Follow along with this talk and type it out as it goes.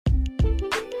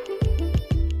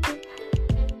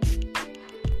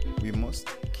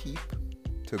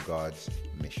to God's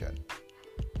mission.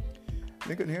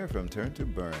 Lincoln here from Turn to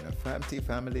Burn, a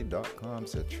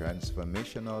FamTFamily.com's a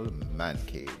transformational man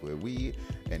cave where we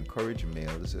encourage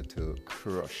males to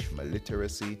crush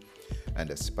maliteracy and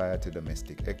aspire to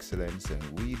domestic excellence,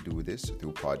 and we do this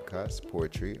through podcasts,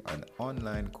 poetry, and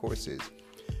online courses.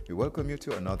 We welcome you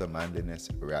to another manliness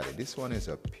rally. This one is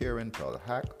a parental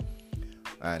hack,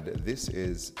 and this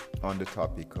is on the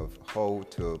topic of how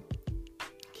to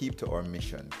keep to our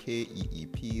mission.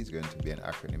 KEEP is going to be an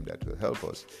acronym that will help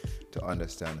us to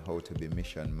understand how to be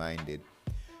mission-minded.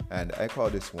 And I call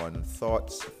this one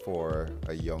Thoughts for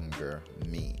a Younger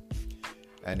Me.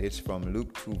 And it's from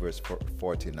Luke 2 verse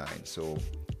 49. So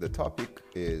the topic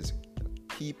is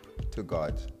keep to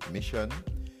God's mission.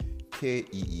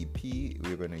 KEEP,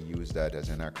 we're going to use that as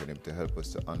an acronym to help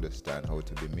us to understand how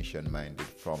to be mission-minded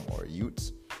from our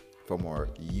youth.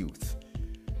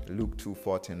 Luke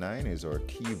 2:49 is our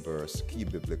key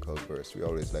biblical verse. We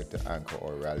always like to anchor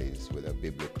our rallies with a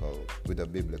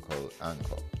biblical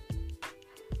anchor.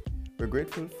 We're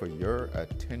grateful for your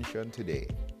attention today.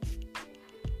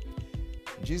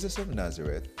 Jesus of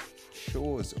Nazareth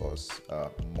shows us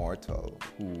a mortal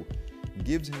who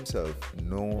gives himself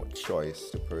no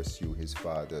choice to pursue his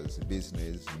father's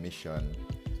business, mission,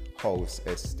 house,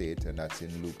 estate, and that's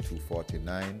in Luke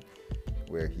 2:49.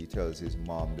 where he tells his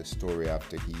mom the story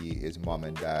after his mom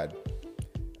and dad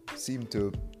seem to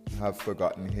have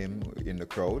forgotten him in the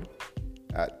crowd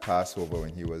at Passover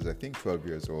when he was, I think, 12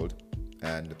 years old.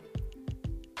 And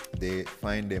they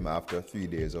find him after 3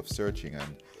 days of searching.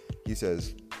 And he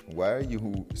says, "Why are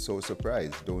you so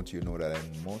surprised? Don't you know that I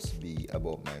must be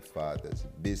about my Father's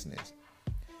business?"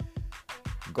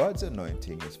 God's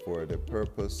anointing is for the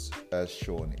purpose as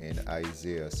shown in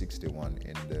Isaiah 61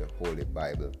 in the Holy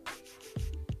Bible.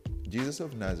 Jesus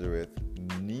of Nazareth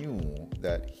knew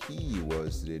that he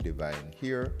was the divine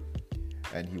heir,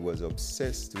 and he was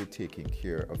obsessed with taking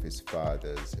care of his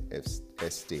father's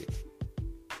estate.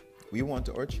 We want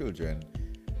our children,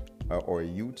 our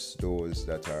youths, those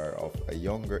that are of a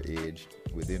younger age,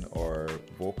 within our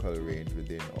vocal range,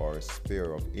 within our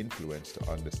sphere of influence, to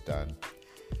understand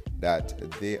that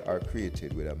they are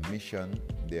created with a mission,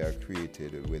 they are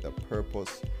created with a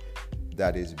purpose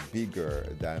that is bigger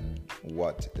than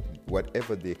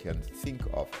whatever they can think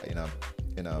of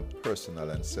in a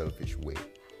personal and selfish way.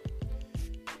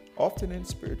 Often in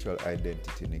spiritual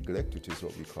identity neglect, which is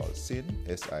what we call sin,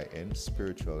 S-I-N,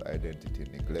 spiritual identity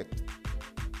neglect,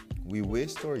 we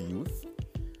waste our youth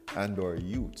and our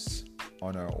youths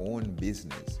on our own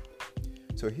business.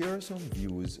 So here are some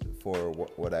views for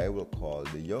what I will call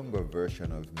the younger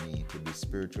version of me to be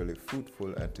spiritually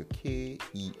fruitful and to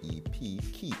KEEP,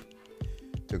 keep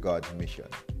to God's mission.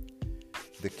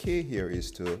 The K here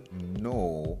is to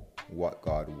know what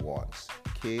God wants.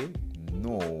 K,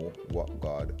 know what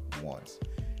God wants.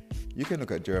 You can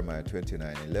look at Jeremiah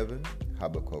 29:11,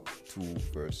 Habakkuk 2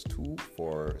 verse 2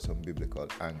 for some biblical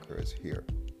anchors here.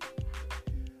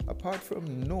 Apart from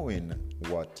knowing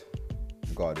what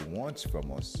God wants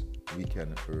from us, we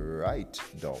can write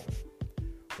down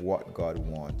what God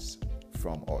wants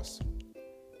from us.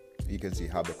 You can see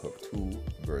Habakkuk 2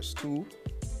 verse 2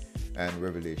 and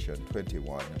Revelation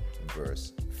 21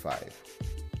 verse 5.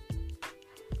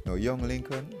 Now, young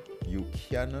Lincoln, you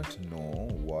cannot know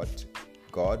what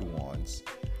God wants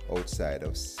outside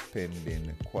of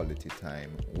spending quality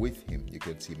time with him. You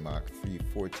can see Mark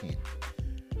 3:14.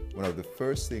 One of the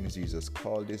first things Jesus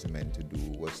called his men to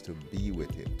do was to be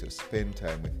with him, to spend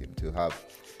time with him, to have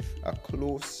a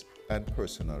close and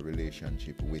personal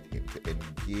relationship with him, to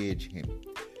engage him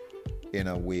in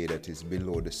a way that is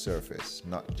below the surface,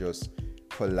 not just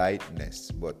politeness,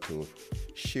 but to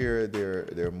share their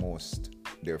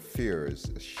fears,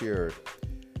 share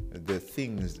the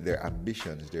things, their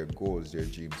ambitions, their goals, their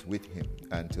dreams with him,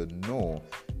 and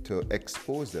to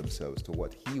expose themselves to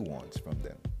what he wants from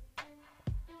them.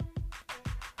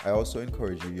 I also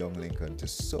encourage you, young Lincoln, to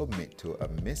submit to a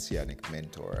messianic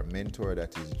mentor, a mentor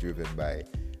that is driven by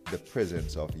the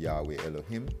presence of Yahweh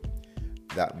Elohim.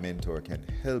 That mentor can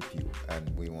help you, and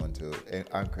we want to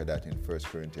anchor that in 1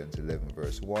 Corinthians 11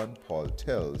 verse 1. Paul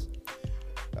tells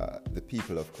the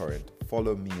people of Corinth,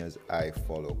 "Follow me as I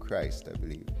follow Christ," I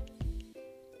believe.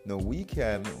 Now we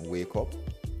can wake up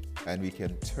and we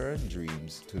can turn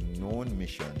dreams to known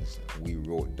missions we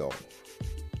wrote down.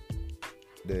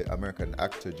 The American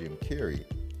actor Jim Carrey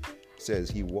says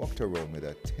he walked around with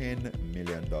a $10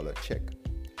 million check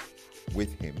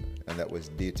with him, and that was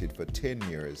dated for 10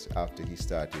 years after he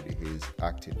started his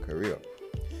acting career.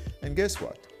 And guess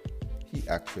what? He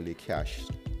actually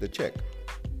cashed the check.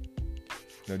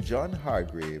 Now, John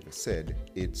Hargrave said,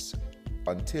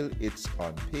 until it's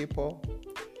on paper,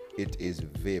 it is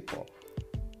vapor.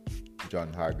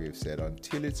 John Hargrave said,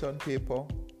 until it's on paper,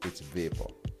 it's vapor.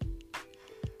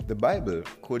 The Bible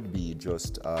could be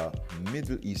just a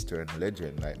Middle Eastern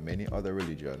legend like many other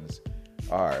religions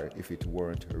are if it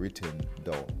weren't written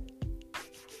down.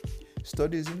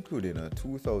 Studies including a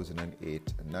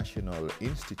 2008 National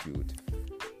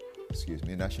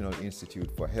Institute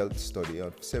for Health study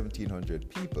of 1,700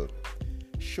 people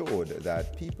showed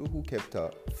that people who kept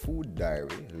a food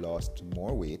diary lost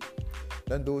more weight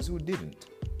than those who didn't.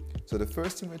 So the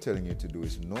first thing we're telling you to do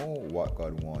is know what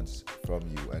God wants from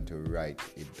you and to write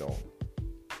it down.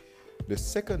 The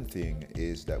second thing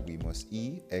is that we must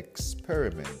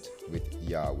experiment with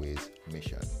Yahweh's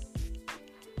mission.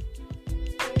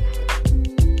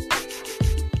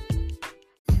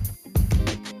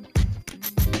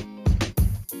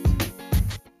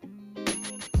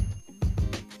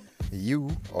 You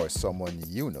or someone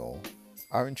you know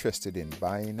are interested in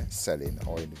buying, selling,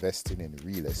 or investing in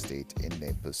real estate in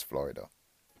Naples, Florida.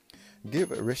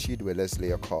 Give Rashid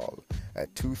Wellesley a call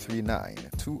at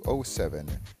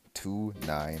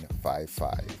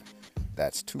 239-207-2955.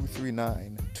 That's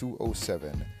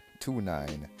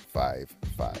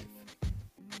 239-207-2955.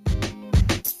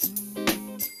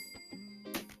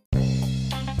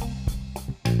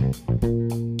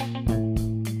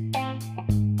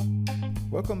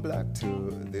 Welcome back to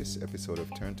this episode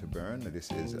of Turn to Burn. This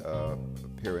is a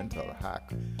parental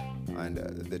hack, and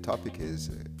the topic is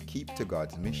keep to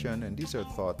God's mission, and these are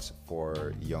thoughts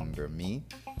for younger me,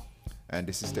 and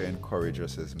this is to encourage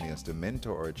us as to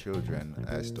mentor our children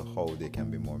as to how they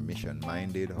can be more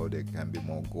mission-minded, how they can be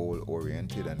more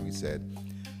goal-oriented. And we said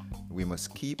we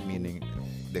must keep, meaning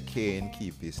the K in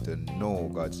keep is to know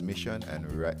God's mission and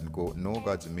know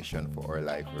God's mission for our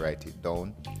life, write it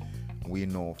down. We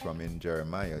know from in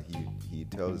Jeremiah, he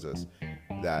tells us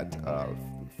that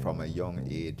from a young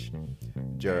age,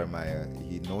 Jeremiah,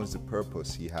 he knows the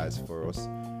purpose he has for us,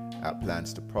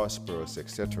 plans to prosper us,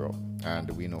 etc.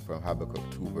 And we know from Habakkuk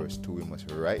 2 verse 2, we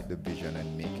must write the vision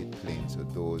and make it plain so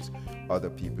those other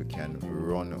people can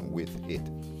run with it.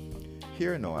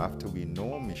 Here now, after we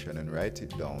know mission and write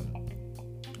it down,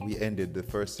 we ended the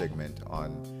first segment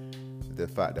on the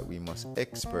fact that we must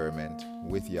experiment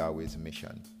with Yahweh's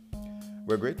mission.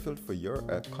 We're grateful for your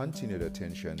continued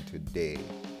attention today.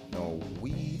 Now,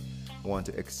 we want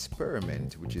to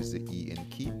experiment, which is the E in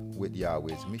keep, with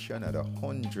Yahweh's mission at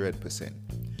 100%.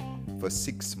 For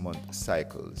 6-month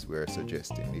cycles, we're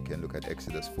suggesting. You can look at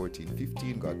Exodus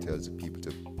 14:15. God tells the people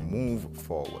to move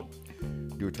forward.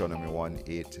 Deuteronomy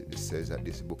 1:8, it says that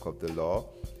this book of the law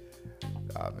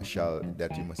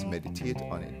that you must meditate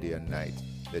on it day and night,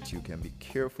 that you can be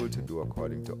careful to do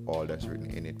according to all that's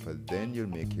written in it, for then you'll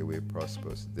make your way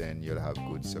prosperous, then you'll have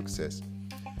good success.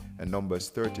 And Numbers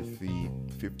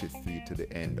 33:53 to the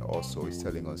end also is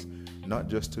telling us not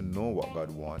just to know what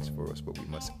God wants for us, but we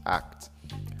must act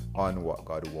on what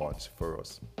God wants for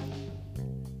us.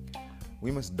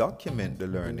 We must document the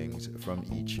learnings from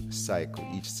each cycle,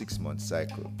 each 6-month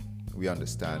cycle. We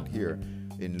understand here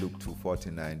in Luke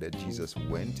 2:49 that Jesus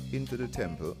went into the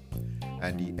temple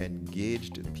and he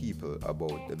engaged people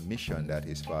about the mission that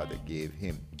his Father gave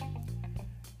him.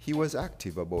 He was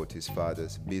active about his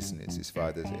Father's business, his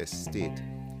Father's estate,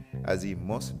 as he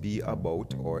must be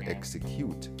about or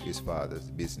execute his Father's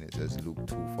business, as Luke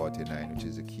 2:49, which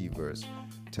is a key verse,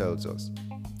 tells us.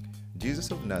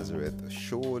 Jesus of Nazareth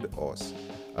showed us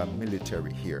a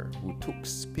military here who took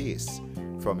space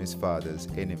from his Father's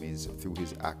enemies through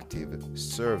his active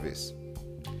service.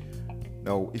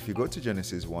 Now, if you go to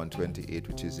Genesis 1:28,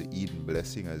 which is the Eden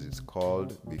blessing as it's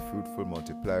called, be fruitful,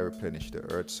 multiply, replenish the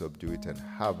earth, subdue it, and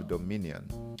have dominion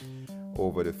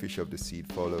over the fish of the sea,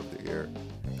 fowl of the air,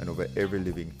 and over every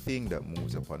living thing that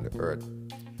moves upon the earth.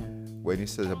 When it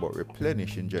says about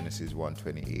replenish in Genesis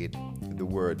 1:28, the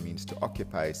word means to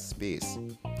occupy space.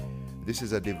 This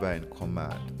is a divine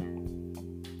command.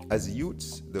 As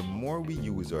youths, the more we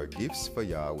use our gifts for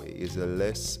Yahweh is the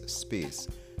less space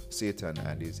Satan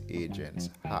and his agents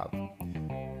have.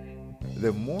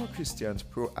 The more Christians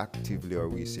proactively, or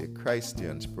we say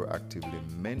Christians proactively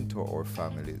mentor our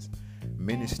families,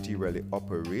 ministerially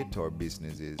operate our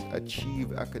businesses,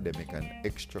 achieve academic and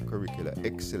extracurricular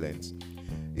excellence,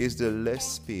 is the less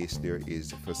space there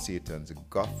is for Satan's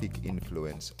Gothic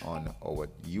influence on our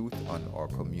youth, on our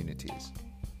communities.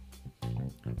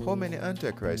 How many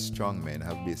Antichrist strongmen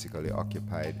have basically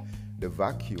occupied the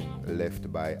vacuum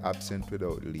left by absent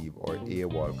without leave or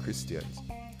AWOL Christians,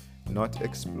 not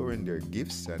exploring their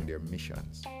gifts and their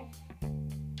missions?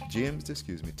 James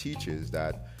teaches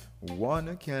that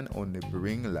one can only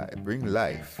bring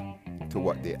life to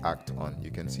what they act on.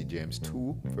 You can see James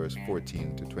 2, verse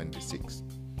 14 to 26.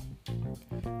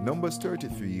 Numbers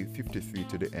 33:53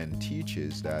 to the end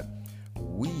teaches that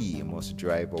we must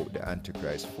drive out the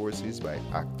Antichrist forces by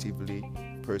actively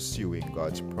pursuing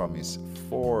God's promise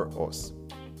for us.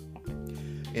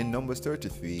 In Numbers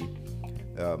 33,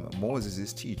 Moses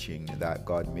is teaching that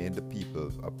God made the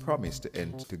people a promise to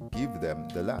give them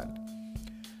the land.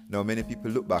 Now, many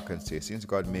people look back and say, since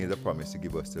God made a promise to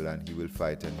give us the land, He will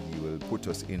fight and He will put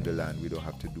us in the land. We don't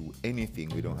have to do anything.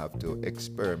 We don't have to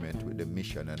experiment with the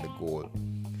mission and the goal.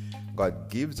 God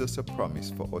gives us a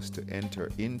promise for us to enter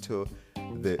into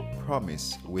the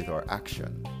promise with our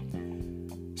action.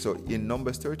 So in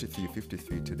Numbers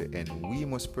 33:53 to the end, we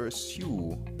must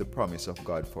pursue the promise of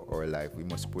God for our life. We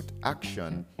must put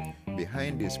action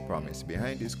behind His promise,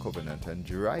 behind His covenant, and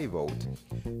drive out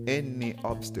any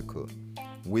obstacle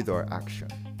with our action.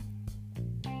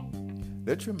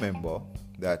 Let's remember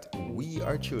that we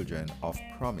are children of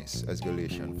promise, as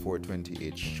Galatians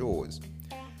 4:28 shows.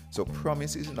 So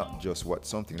promise is not just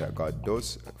something that God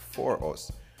does for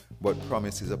us, but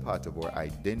promise is a part of our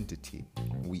identity.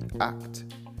 We act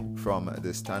from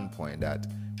the standpoint that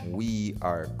we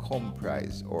are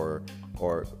comprised or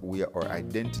our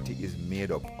identity is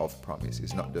made up of promise.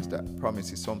 It's not just that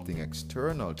promise is something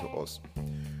external to us,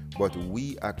 but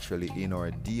we actually in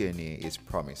our DNA is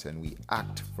promise, and we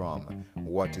act from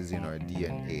what is in our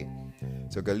DNA.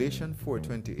 So Galatians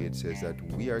 4:28 says that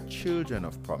we are children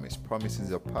of promise. Promise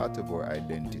is a part of our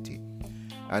identity.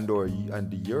 And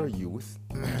your youth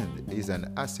is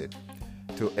an asset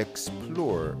to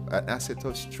explore, an asset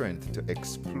of strength to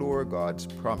explore God's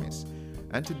promise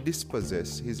and to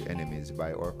dispossess His enemies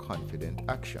by our confident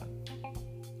action.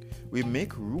 We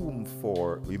make room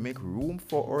for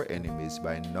our enemies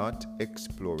by not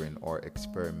exploring or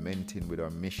experimenting with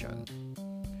our mission.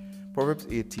 Proverbs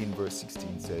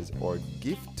 18:16 says, "Our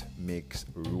gift makes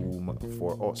room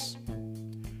for us."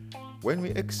 When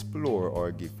we explore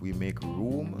our gift, we make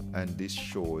room, and this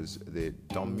shows the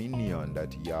dominion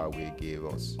that Yahweh gave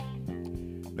us.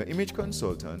 Now, image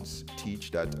consultants teach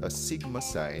that a sigma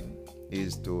sign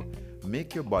is to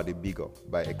make your body bigger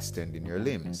by extending your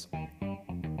limbs.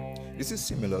 This is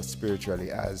similar spiritually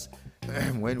as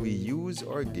when we use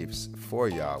our gifts for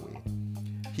Yahweh.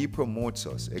 He promotes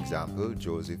us. Example,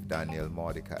 Joseph, Daniel,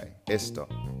 Mordecai, Esther.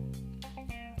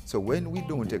 So when we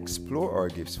don't explore our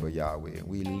gifts for Yahweh,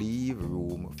 we leave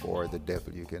room for the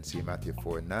devil. You can see Matthew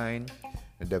 4:9.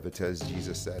 The devil tells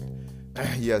Jesus that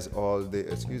he has all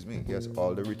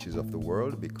the riches of the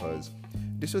world because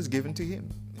this was given to him.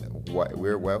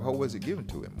 How was it given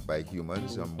to him? By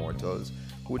humans and mortals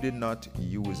who did not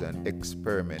use and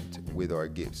experiment with our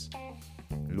gifts.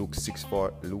 Luke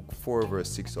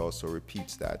 4:6 also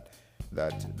repeats that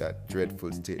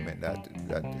dreadful statement that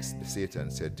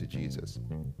Satan said to Jesus.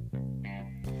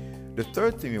 The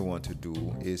third thing we want to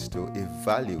do is to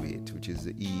evaluate, which is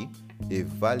the E,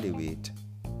 evaluate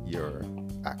your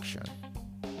action.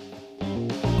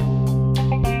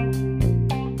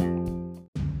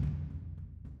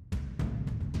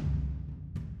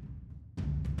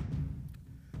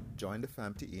 Join the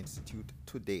FAMT Institute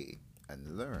today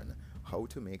and learn how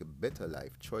to make better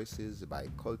life choices by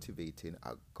cultivating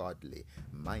a godly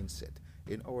mindset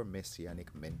in our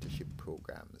Messianic mentorship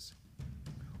programs.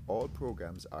 All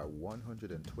programs are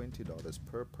 $120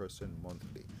 per person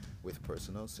monthly, with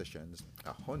personal sessions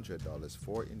 $100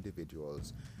 for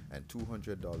individuals and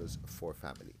 $200 for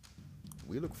family.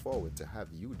 We look forward to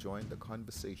have you join the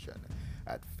conversation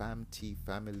at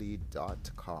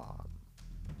famtfamily.com.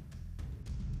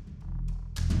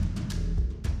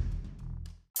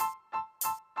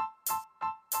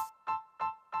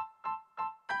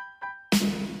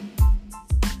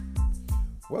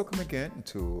 Welcome again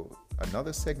to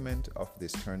another segment of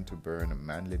this Turn to Burn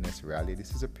Manliness Rally.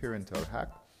 This is a parental hack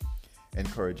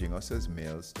encouraging us as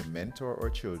males to mentor our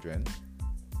children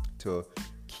to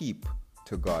keep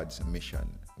to God's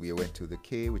mission. We went to the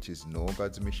K, which is know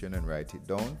God's mission and write it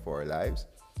down for our lives.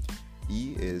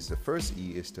 The first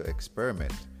E is to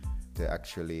experiment, to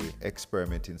actually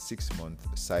experiment in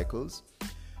 6-month cycles.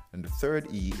 And the third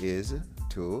E is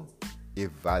to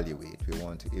evaluate. We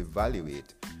want to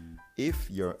evaluate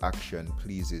if your action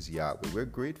pleases Yahweh. We're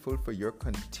grateful for your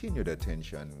continued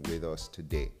attention with us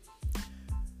today.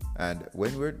 And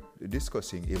when we're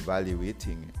discussing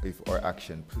evaluating if our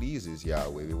action pleases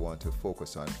Yahweh, we want to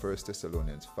focus on 1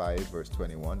 Thessalonians 5, verse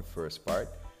 21, first part,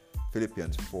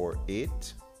 Philippians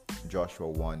 4:8, Joshua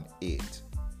 1:8.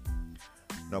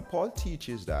 Now, Paul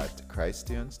teaches that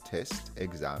Christians test,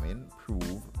 examine,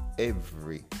 prove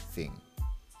everything.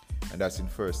 And that's in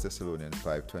 1 Thessalonians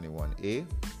 5:21a,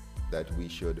 that we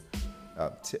should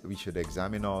We should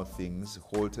examine all things,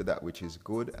 hold to that which is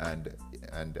good,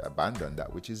 and abandon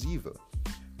that which is evil.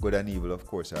 Good and evil, of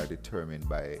course, are determined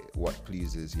by what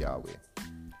pleases Yahweh.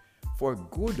 For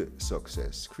good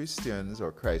success, Christians,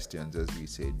 as we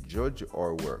say, judge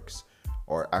our works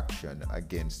or action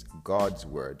against God's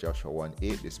word. Joshua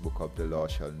 1:8, this book of the law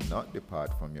shall not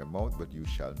depart from your mouth, but you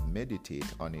shall meditate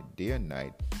on it day and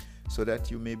night, so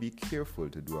that you may be careful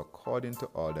to do according to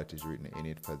all that is written in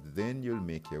it, for then you'll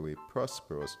make your way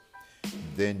prosperous,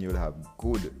 then you'll have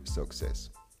good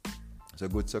success. So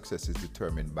good success is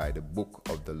determined by the book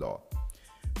of the law.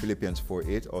 Philippians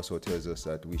 4:8 also tells us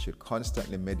that we should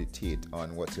constantly meditate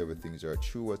on whatsoever things are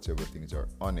true, whatsoever things are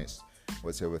honest,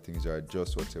 whatsoever things are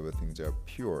just, whatsoever things are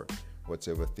pure,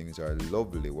 whatsoever things are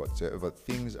lovely, whatsoever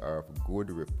things are of good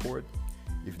report.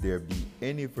 If there be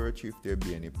any virtue, if there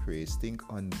be any praise, think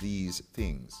on these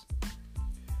things.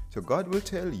 So God will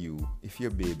tell you if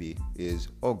your baby is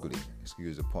ugly,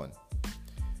 excuse the pun.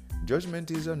 Judgment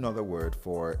is another word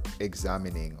for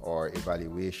examining or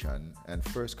evaluation, and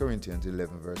 1 Corinthians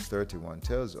 11 verse 31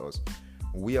 tells us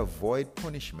we avoid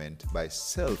punishment by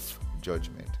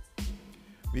self-judgment.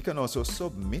 We can also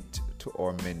submit to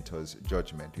our mentor's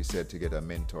judgment. We said to get a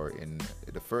mentor in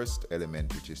the first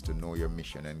element, which is to know your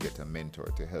mission and get a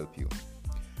mentor to help you.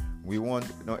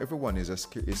 Everyone is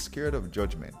scared of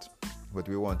judgment, but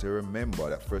we want to remember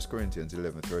that 1 Corinthians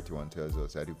 11:31 tells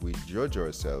us that if we judge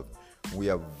ourselves, we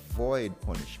avoid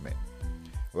punishment.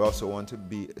 We also want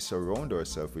to surround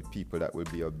ourselves with people that will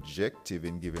be objective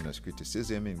in giving us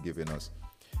criticism, in giving us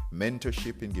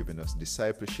mentorship, in giving us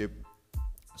discipleship,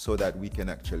 so that we can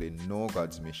actually know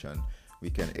God's mission,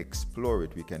 we can explore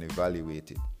it, we can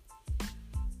evaluate it.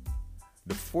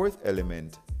 The fourth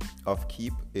element of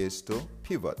keep is to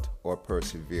pivot or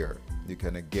persevere. You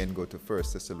can again go to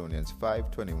 1 Thessalonians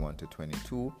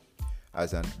 5:21-22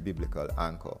 as a biblical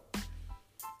anchor.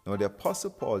 Now, the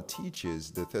Apostle Paul teaches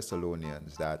the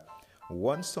Thessalonians that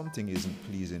once something isn't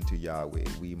pleasing to Yahweh,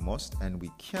 we must and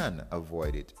we can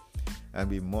avoid it. And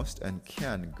we must and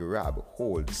can grab,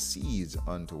 hold, seize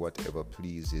onto whatever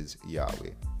pleases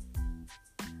Yahweh.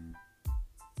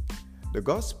 The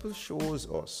gospel shows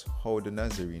us how the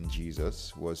Nazarene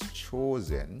Jesus was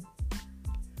chosen,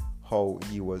 how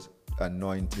he was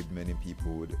anointed, many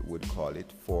people would call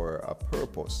it, for a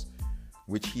purpose,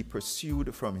 which he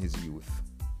pursued from his youth.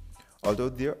 Although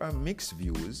there are mixed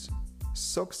views,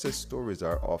 success stories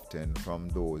are often from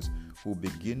those who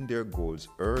begin their goals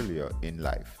earlier in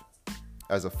life.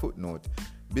 As a footnote,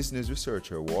 business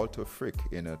researcher Walter Frick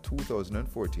in a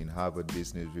 2014 Harvard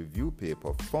Business Review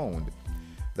paper found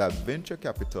that venture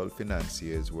capital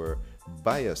financiers were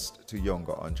biased to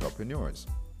younger entrepreneurs.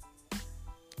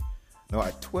 Now,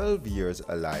 at 12 years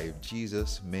alive,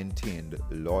 Jesus maintained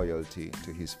loyalty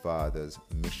to his Father's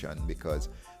mission because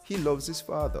he loves his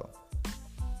Father.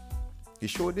 He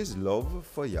showed his love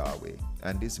for Yahweh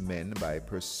and his men by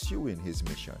pursuing his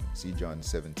mission. See John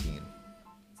 17.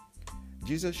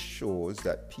 Jesus shows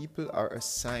that people are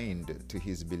assigned to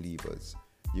his believers.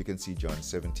 You can see John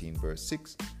 17 verse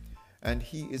 6. And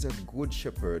he is a good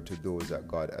shepherd to those that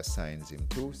God assigns him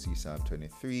to. See Psalm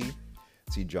 23.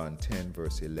 See John 10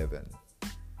 verse 11.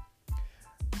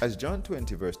 As John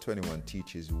 20 verse 21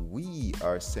 teaches, we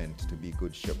are sent to be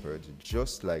good shepherds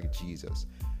just like Jesus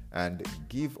and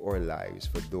give our lives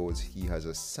for those he has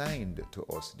assigned to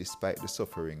us despite the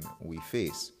suffering we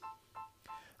face.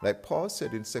 Like Paul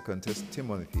said in 2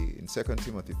 Timothy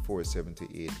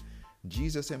 4:7-8,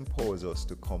 Jesus empowers us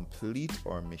to complete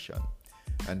our mission,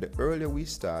 and the earlier we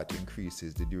start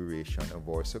increases the duration of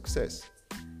our success.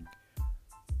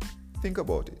 Think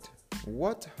about it.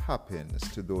 What happens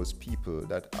to those people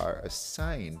that are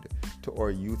assigned to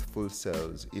our youthful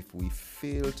selves if we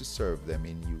fail to serve them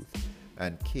in youth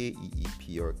and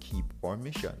KEEP or keep our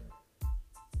mission?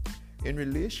 In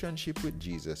relationship with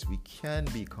Jesus, we can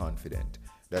be confident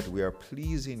that we are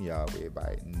pleasing Yahweh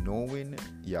by knowing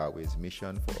Yahweh's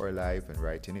mission for our life and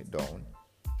writing it down,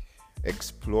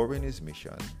 exploring his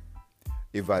mission,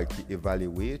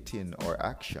 evaluating our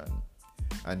action,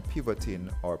 and pivoting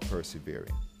or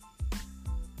persevering.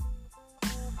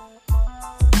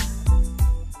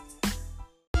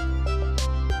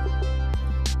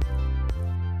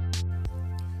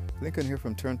 Lincoln here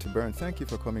from Turn to Burn. Thank you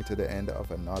for coming to the end of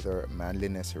another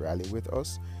Manliness Rally with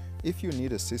us. If you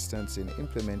need assistance in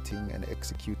implementing and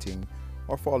executing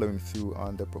or following through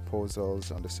on the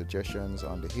proposals, on the suggestions,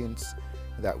 on the hints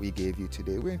that we gave you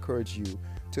today, we encourage you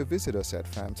to visit us at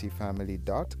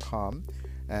famtfamily.com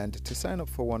and to sign up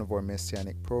for one of our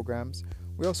Messianic programs.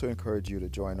 We also encourage you to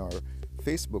join our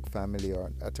Facebook family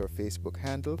at our Facebook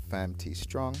handle,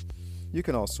 FamTStrong. You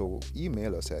can also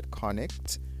email us at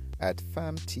connect at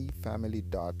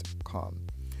famtfamily.com.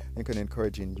 And can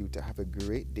encouraging you to have a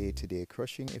great day today,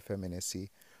 crushing effeminacy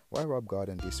while rob God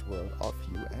and this world of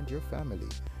you and your family.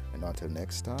 And until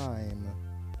next time,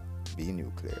 be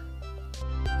nuclear.